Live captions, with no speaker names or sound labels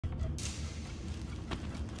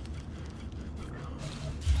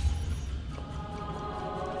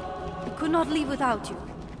could not leave without you.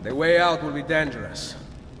 The way out will be dangerous.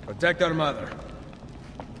 Protect our mother.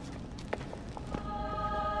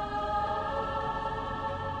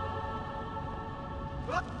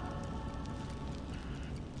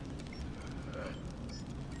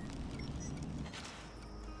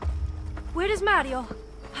 Where is Mario?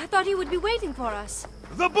 I thought he would be waiting for us.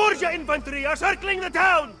 The Borgia infantry are circling the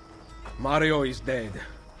town! Mario is dead.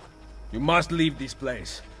 You must leave this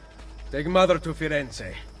place. Take Mother to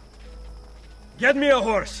Firenze. Get me a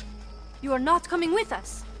horse! You are not coming with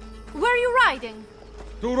us. Where are you riding?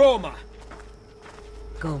 To Roma!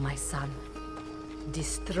 Go, my son.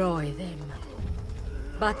 Destroy them.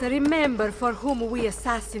 But remember for whom we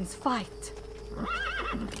assassins fight.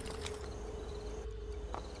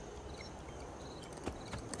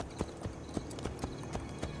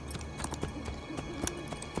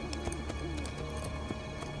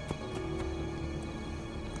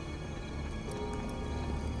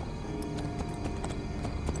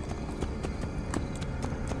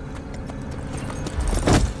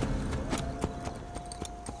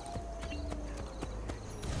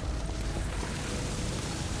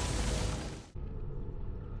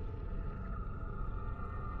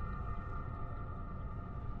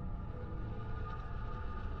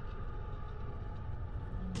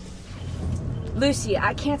 Lucy,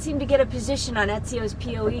 I can't seem to get a position on Ezio's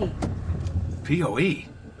POE. POE?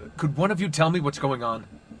 Could one of you tell me what's going on?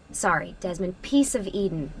 Sorry, Desmond. Peace of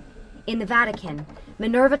Eden. In the Vatican,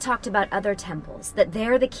 Minerva talked about other temples, that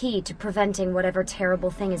they're the key to preventing whatever terrible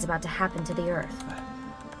thing is about to happen to the Earth.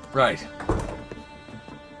 Right.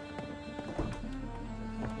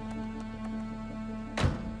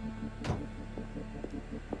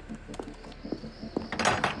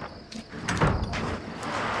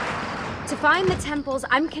 To find the temples,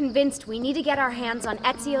 I'm convinced we need to get our hands on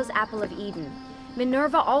Ezio's Apple of Eden.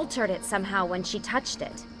 Minerva altered it somehow when she touched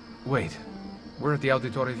it. Wait, we're at the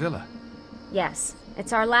Auditore Villa. Yes,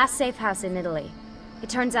 it's our last safe house in Italy. It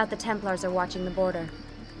turns out the Templars are watching the border.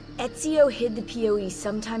 Ezio hid the POE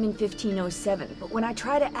sometime in 1507, but when I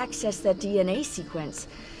try to access that DNA sequence,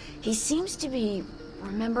 he seems to be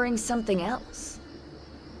remembering something else.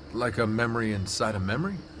 Like a memory inside a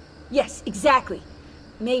memory? Yes, exactly.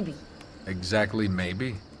 Maybe. Exactly,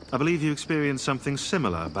 maybe? I believe you experienced something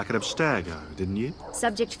similar back at Abstergo, didn't you?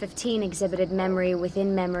 Subject 15 exhibited memory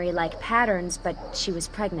within memory-like patterns, but she was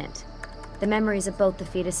pregnant. The memories of both the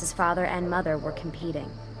fetus's father and mother were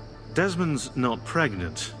competing. Desmond's not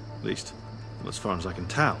pregnant, at least as far as I can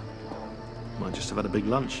tell. Might just have had a big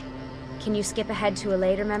lunch. Can you skip ahead to a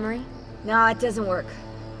later memory? No, it doesn't work.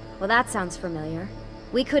 Well, that sounds familiar.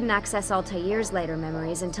 We couldn't access Altair's later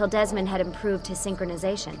memories until Desmond had improved his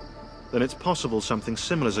synchronization. Then it's possible something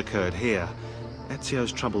similar's occurred here.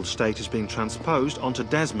 Ezio's troubled state is being transposed onto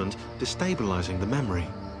Desmond, destabilizing the memory.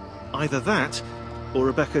 Either that, or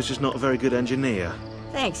Rebecca's just not a very good engineer.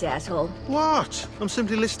 Thanks, asshole. What? I'm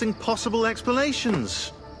simply listing possible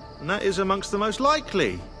explanations. And that is amongst the most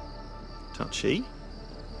likely. Touchy?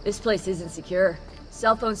 This place isn't secure.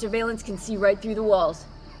 Cell phone surveillance can see right through the walls.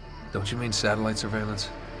 Don't you mean satellite surveillance?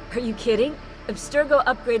 Are you kidding? Abstergo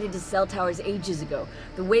upgraded to cell towers ages ago.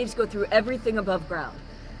 The waves go through everything above ground.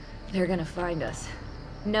 They're gonna find us.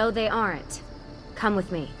 No, they aren't. Come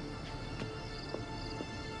with me.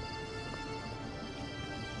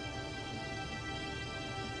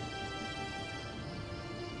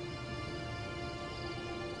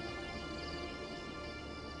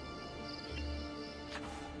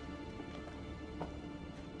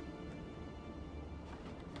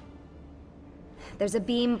 There's a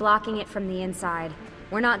beam blocking it from the inside.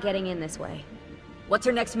 We're not getting in this way. What's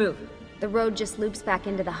our next move? The road just loops back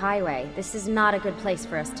into the highway. This is not a good place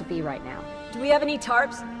for us to be right now. Do we have any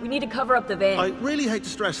tarps? We need to cover up the van. I really hate to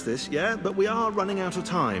stress this, yeah, but we are running out of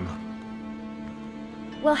time.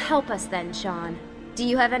 Well, help us then, Sean. Do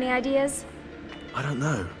you have any ideas? I don't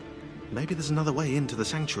know. Maybe there's another way into the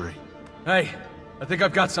sanctuary. Hey, I think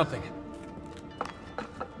I've got something.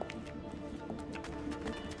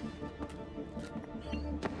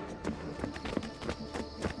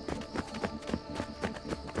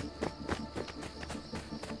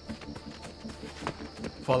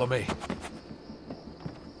 Follow me.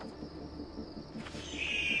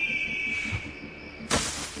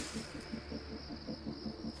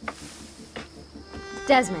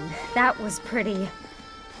 Desmond, that was pretty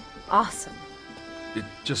awesome. It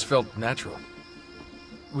just felt natural.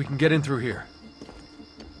 We can get in through here.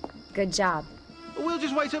 Good job. We'll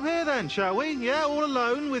just wait up here then, shall we? Yeah, all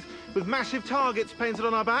alone with massive targets painted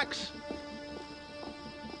on our backs?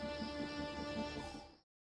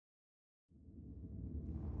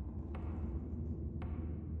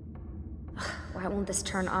 Why won't this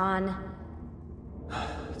turn on?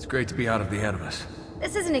 It's great to be out of the Animus.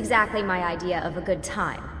 This isn't exactly my idea of a good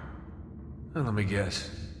time. Well, let me guess.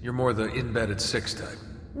 You're more the in-bed-at-6 type.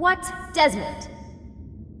 What? Desmond?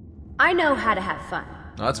 I know how to have fun.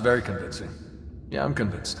 That's very convincing. Yeah, I'm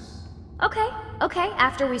convinced. Okay,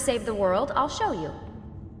 after we save the world, I'll show you.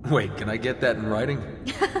 Wait, can I get that in writing?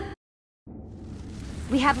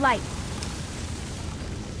 We have light.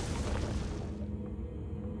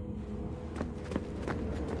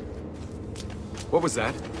 What was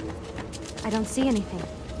that? I don't see anything.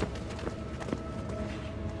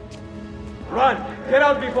 Run! Get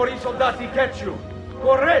out before I soldati catch you!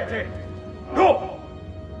 Correte! Go!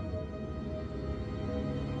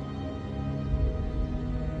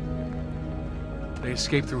 They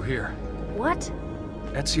escaped through here. What?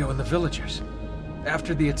 Ezio and the villagers.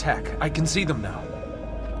 After the attack, I can see them now.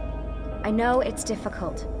 I know it's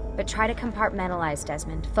difficult, but try to compartmentalize,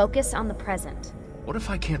 Desmond. Focus on the present. What if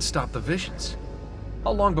I can't stop the visions? How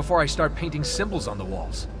long before I start painting symbols on the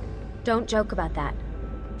walls? Don't joke about that.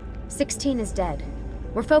 16 is dead.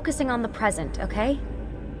 We're focusing on the present, okay?